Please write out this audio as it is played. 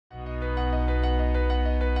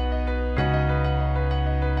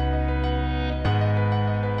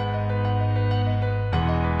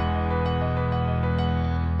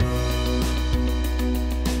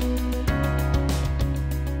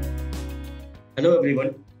Hello,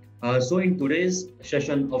 everyone. So, in today's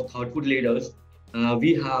session of Thoughtful Leaders,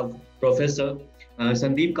 we have Professor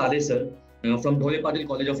Sandip Kale sir from Dhole Patil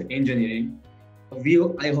College of Engineering.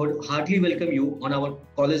 I heartily welcome you on our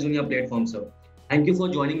Collegedunia platform, sir. Thank you for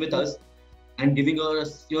joining with Uh, us and giving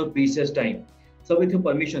us your precious time. So, with your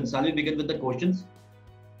permission, shall we begin with the questions?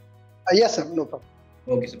 yes, sir. No problem.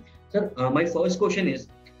 Okay, sir. Sir, my first question is,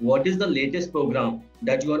 what is the latest program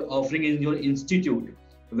that you are offering in your institute,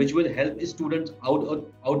 which will help students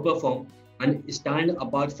outperform and stand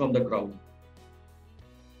apart from the crowd?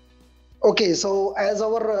 Okay, so as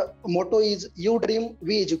our motto is "You dream,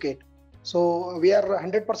 we educate." So we are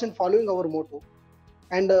 100% following our motto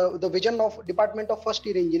and the vision of Department of First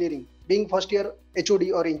Year Engineering, being first year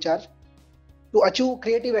HOD or in charge, to achieve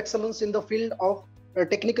creative excellence in the field of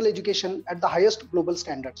technical education at the highest global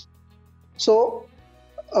standards. So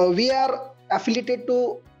we are affiliated to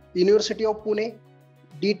University of Pune,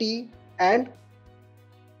 DT, and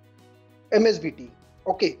MSBT.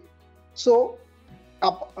 Okay, so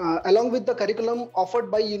along with the curriculum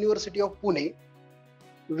offered by University of Pune,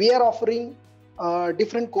 we are offering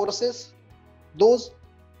different courses, those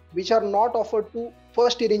which are not offered to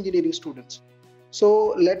first year engineering students.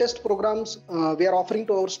 So latest programs we are offering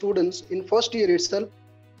to our students in first year itself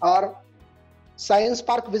are science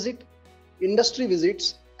park visit, industry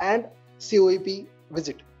visits, and COEP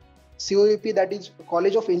visit. COEP, that is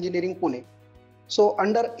College of Engineering Pune. So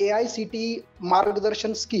under AICTE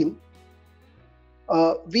Margadarshan scheme,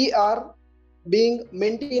 we are being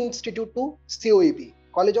mentor institute to COEP.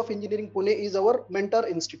 College of Engineering Pune is our mentor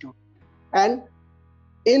institute. And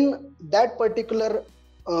in that particular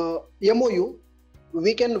MOU,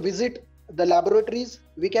 we can visit the laboratories,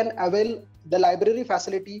 we can avail the library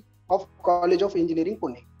facility of College of Engineering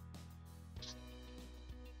Pune.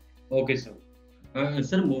 Okay, sir.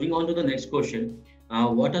 Sir, moving on to the next question.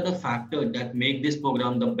 What are the factors that make this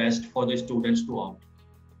program the best for the students to opt?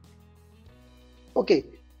 Okay,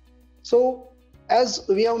 so as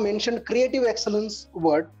we have mentioned creative excellence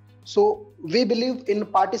word, so we believe in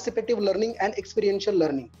participative learning and experiential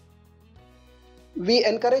learning. We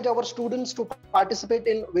encourage our students to participate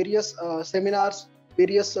in various seminars,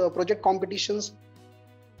 various project competitions.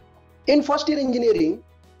 In first year engineering,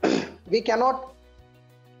 we cannot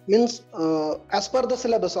means as per the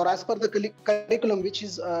syllabus or as per the curriculum which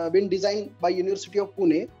is been designed by University of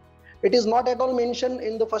Pune, it is not at all mentioned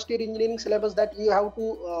in the first year engineering syllabus that you have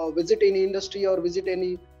to visit any industry or visit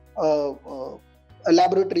any uh, uh,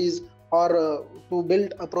 laboratories or to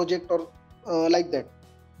build a project or like that.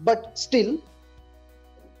 But still,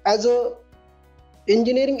 as a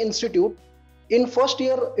engineering institute, in first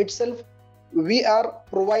year itself, we are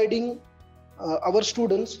providing our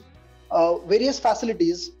students various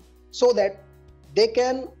facilities so that they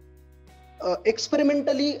can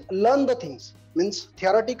experimentally learn the things. Means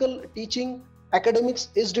theoretical teaching, academics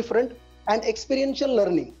is different, and experiential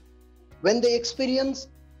learning, when they experience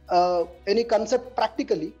any concept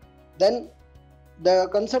practically, then the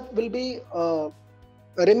concept will be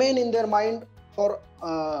remain in their mind for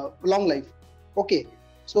long life. Okay,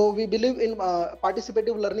 so we believe in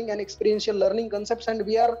participative learning and experiential learning concepts, and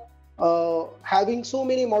we are having so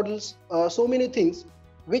many models, so many things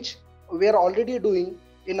which we are already doing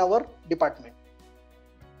in our department.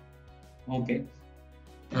 Okay.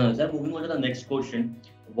 Sir, moving on to the next question.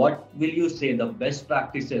 What will you say the best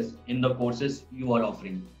practices in the courses you are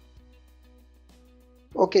offering?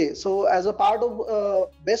 Okay, so as a part of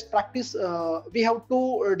best practice, we have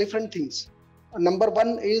two different things. Number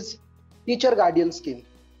one is teacher guardian scheme.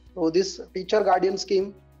 So this teacher guardian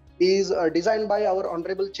scheme is designed by our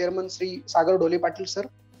honorable chairman Sri Sagar Dhole Patil sir.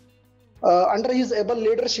 Under his able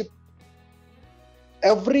leadership,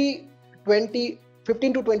 every 20,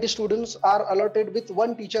 15 to 20 students are allotted with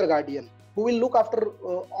one teacher guardian who will look after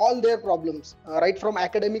all their problems, right from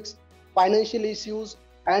academics, financial issues,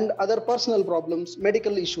 and other personal problems,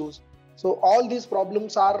 medical issues. So all these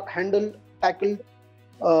problems are handled, tackled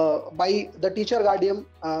by the teacher guardian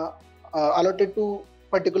allotted to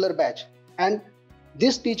particular batch. And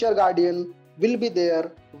this teacher guardian will be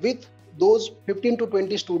there with those 15 to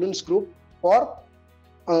 20 students group for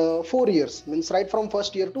 4 years, means right from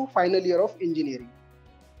first year to final year of engineering.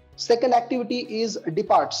 Second activity is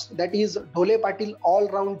departs, that is Dhole Patil all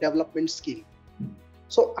round development scheme.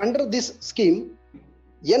 So under this scheme,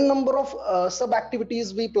 n number of sub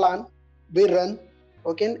activities we plan, we run.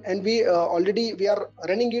 Okay, and we already we are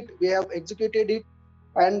running it, we have executed it,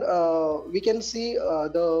 and we can see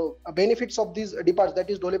the benefits of these departs, that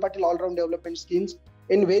is Dhole Patil all round development schemes,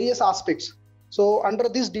 in various aspects. So under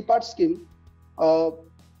this depart scheme,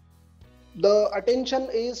 the attention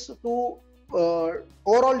is to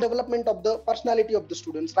overall development of the personality of the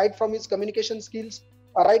students, right from his communication skills,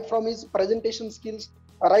 right from his presentation skills,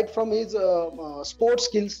 right from his sports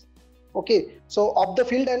skills. Okay, so off the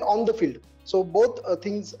field and on the field. So both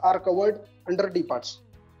things are covered under DPARTS.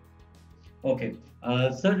 Okay.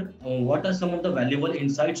 Sir, what are some of the valuable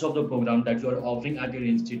insights of the program that you are offering at your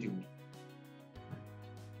institute?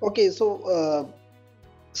 Okay, so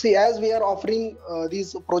see, as we are offering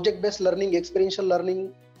these project-based learning, experiential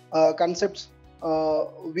learning concepts,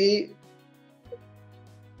 we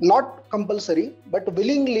not compulsory, but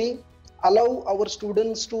willingly allow our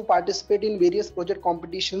students to participate in various project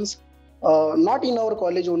competitions, not in our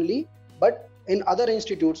college only, but in other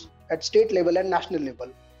institutes at state level and national level.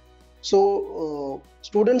 So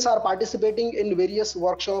students are participating in various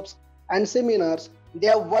workshops and seminars. They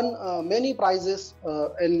have won many prizes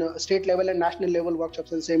in state level and national level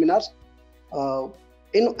workshops and seminars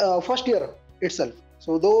in first year itself.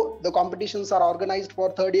 So though the competitions are organized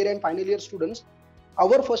for third year and final year students,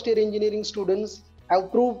 our first year engineering students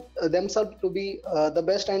have proved themselves to be the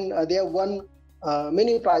best, and they have won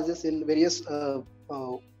many prizes in various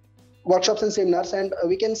workshops and seminars, and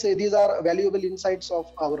we can say these are valuable insights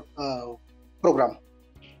of our program.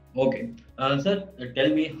 Okay. Sir, tell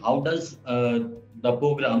me, how does the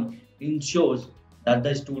program ensures that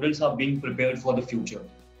the students are being prepared for the future?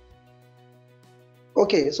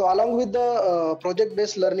 Okay, so along with the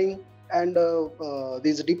project-based learning and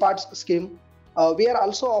this DPARTS scheme, we are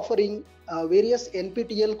also offering various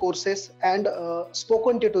NPTEL courses and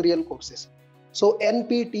spoken tutorial courses. So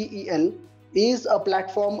NPTEL is a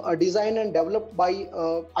platform designed and developed by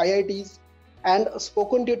IITs, and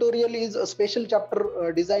spoken tutorial is a special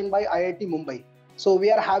chapter designed by IIT Mumbai. So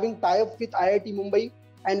we are having tie-up with IIT Mumbai,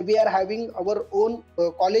 and we are having our own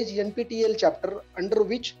college NPTEL chapter, under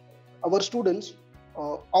which our students,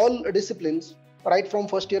 all disciplines, right from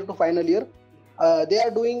first year to final year, they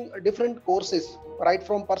are doing different courses, right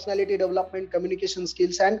from personality development, communication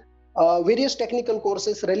skills, and various technical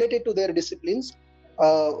courses related to their disciplines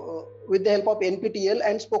with the help of NPTEL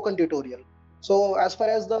and spoken tutorial. So as far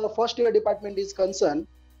as the first year department is concerned,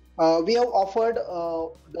 we have offered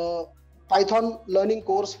the Python learning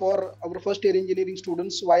course for our first year engineering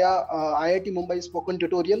students via IIT Mumbai spoken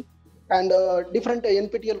tutorial, and different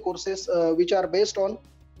NPTEL courses which are based on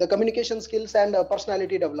the communication skills and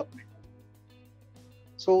personality development.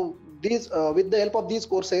 So these, with the help of these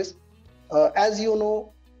courses, as you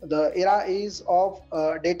know, the era is of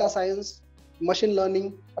data science, machine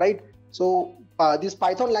learning, right? So this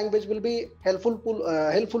Python language will be helpful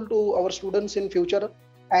to our students in future,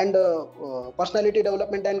 and personality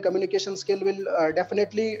development and communication skill will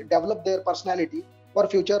definitely develop their personality for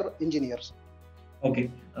future engineers.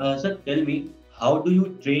 Okay. Sir, tell me, how do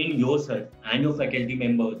you train yourself and your faculty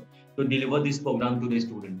members to deliver this program to the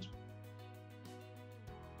students?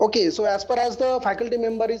 Okay, so as far as the faculty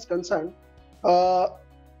member is concerned,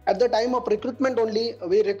 at the time of recruitment only,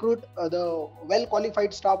 we recruit the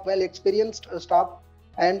well-qualified staff, well-experienced staff.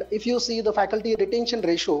 And if you see the faculty retention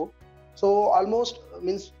ratio, so almost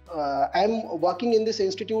means I'm working in this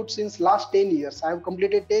institute since last 10 years. I have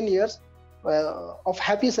completed 10 years of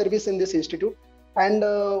happy service in this institute. And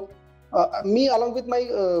me along with my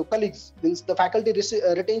colleagues, means the faculty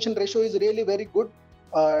retention ratio is really very good.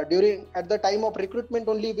 At the time of recruitment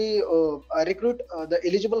only, we recruit the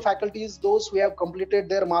eligible faculties, those who have completed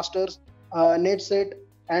their masters, net set,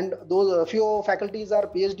 and those few faculties are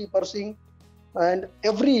PhD pursuing. And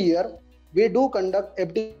every year we do conduct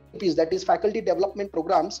FDPs, that is faculty development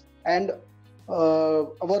programs, and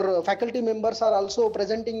our faculty members are also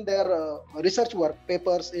presenting their research work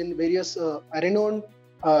papers in various renowned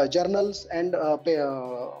journals and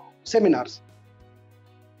seminars.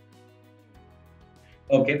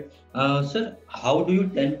 Okay. Sir, how do you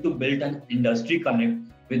tend to build an industry connect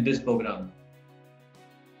with this program?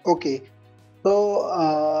 Okay.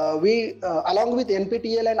 So we, along with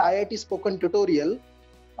NPTEL and IIT spoken tutorial,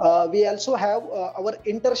 we also have our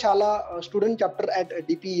Inter-Shala student chapter at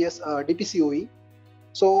DPCOE.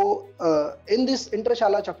 So in this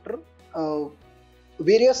Inter-Shala chapter,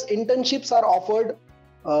 various internships are offered,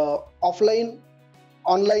 offline,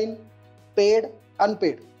 online, paid,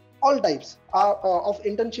 unpaid. All types of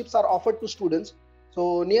internships are offered to students.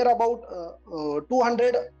 So near about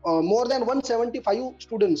 200, more than 175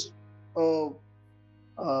 students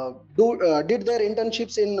did their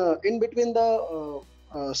internships in between the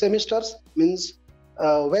semesters, means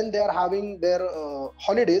when they are having their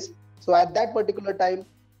holidays. So at that particular time,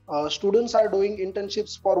 students are doing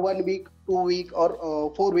internships for 1 week, 2 week,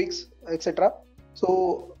 or 4 weeks, etc.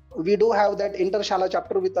 So we do have that Inter-Shala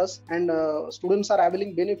chapter with us, and students are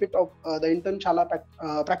availing benefit of the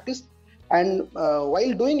Inter-Shala practice. And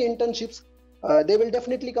while doing internships, they will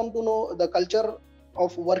definitely come to know the culture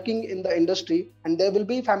of working in the industry, and they will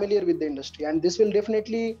be familiar with the industry, and this will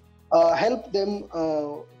definitely help them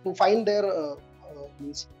to find their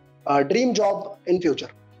dream job in future.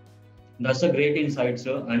 That's a great insight,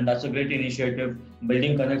 sir, and that's a great initiative,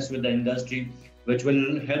 building connects with the industry, which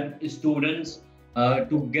will help students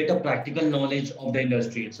to get a practical knowledge of the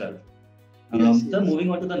industry itself. So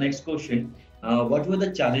moving on to the next question, what were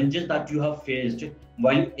the challenges that you have faced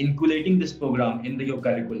while including this program in your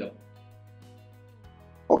curriculum?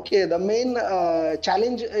 Okay, the main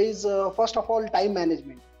challenge is first of all time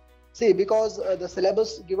management. See, because the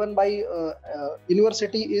syllabus given by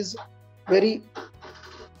university is very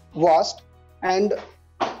vast, and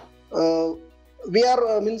we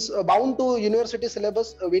are bound to university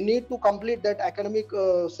syllabus. We need to complete that academic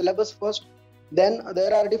syllabus first. Then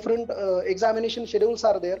there are different examination schedules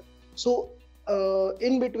are there. So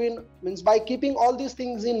in between, by keeping all these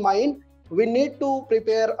things in mind, we need to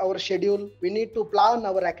prepare our schedule. We need to plan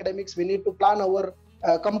our academics. We need to plan our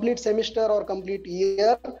complete semester or complete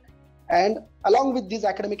year. And along with these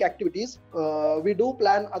academic activities, we do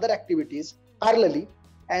plan other activities parallelly.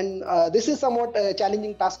 And this is somewhat a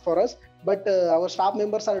challenging task for us, but our staff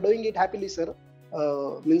members are doing it happily, sir.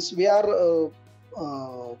 We are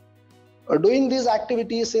doing these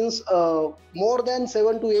activities since more than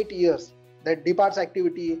 7 to 8 years. That departs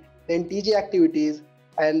activity, then TJ activities,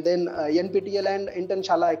 and then NPTL and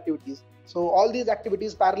Internshala activities. So all these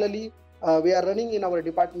activities parallelly we are running in our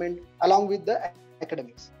department along with the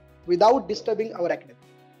academics without disturbing our academics.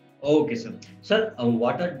 Okay, sir. Sir,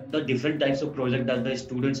 what are the different types of projects that the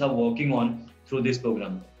students are working on through this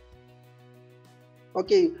program?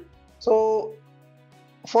 Okay, so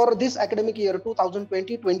for this academic year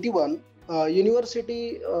 2020-21,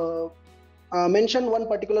 university mentioned one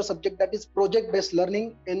particular subject, that is project-based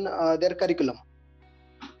learning in their curriculum.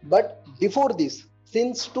 But before this,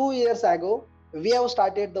 since 2 years ago, we have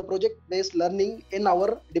started the project-based learning in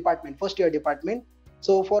our department, first year department.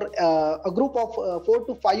 So for a group of 4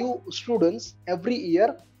 to 5 students every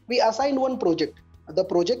year, we assign one project. The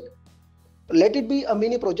project, let it be a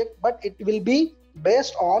mini project, but it will be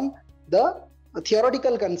based on the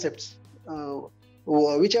theoretical concepts,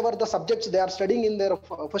 whichever the subjects they are studying in their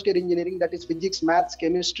first year engineering, that is physics, maths,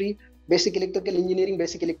 chemistry, basic electrical engineering,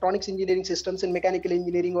 basic electronics engineering, systems and mechanical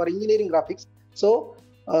engineering, or engineering graphics. So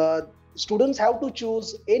students have to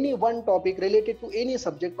choose any one topic related to any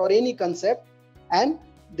subject or any concept, and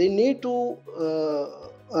they need to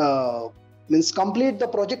complete the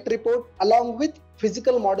project report along with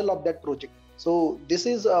physical model of that project. So this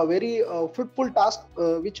is a very fruitful task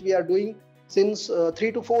which we are doing since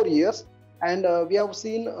 3 to 4 years, and we have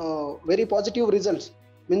seen very positive results.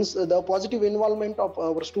 The positive involvement of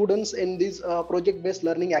our students in this project-based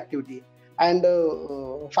learning activity. And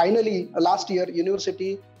finally, last year,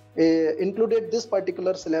 university included this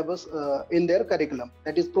particular syllabus in their curriculum,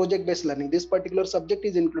 that is project-based learning. This particular subject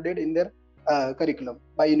is included in their curriculum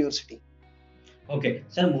by university. Okay,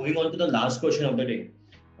 sir, moving on to the last question of the day.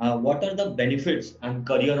 What are the benefits and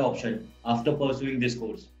career options after pursuing this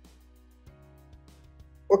course?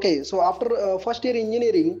 Okay, so after first year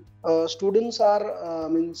engineering, students are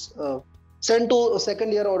sent to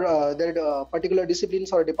second year or their particular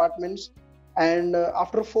disciplines or departments, and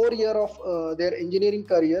after 4 years of their engineering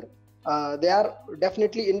career, they are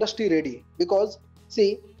definitely industry ready. Because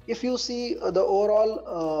see, if you see the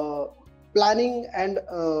overall planning and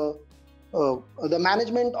the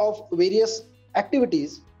management of various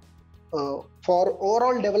activities for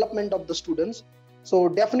overall development of the students, so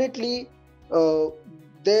definitely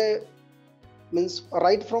they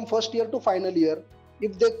right from first year to final year,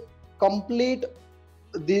 if they complete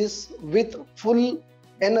this with full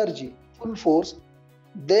energy, full force,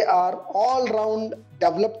 they are all round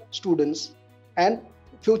developed students and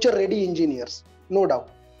future ready engineers, no doubt.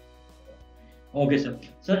 Okay, sir.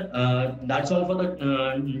 Sir, that's all for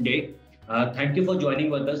the day. Thank you for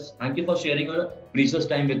joining with us. Thank you for sharing your precious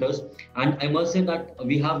time with us. And I must say that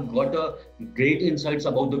we have got a great insights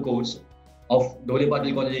about the course of Dhole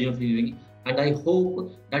Patil College of Engineering. And I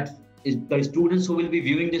hope that the students who will be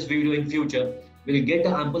viewing this video in future will get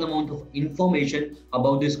an ample amount of information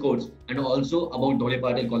about this course and also about Dhole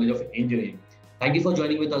Patil College of Engineering. Thank you for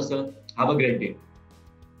joining with us, sir. Have a great day.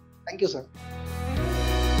 Thank you, sir.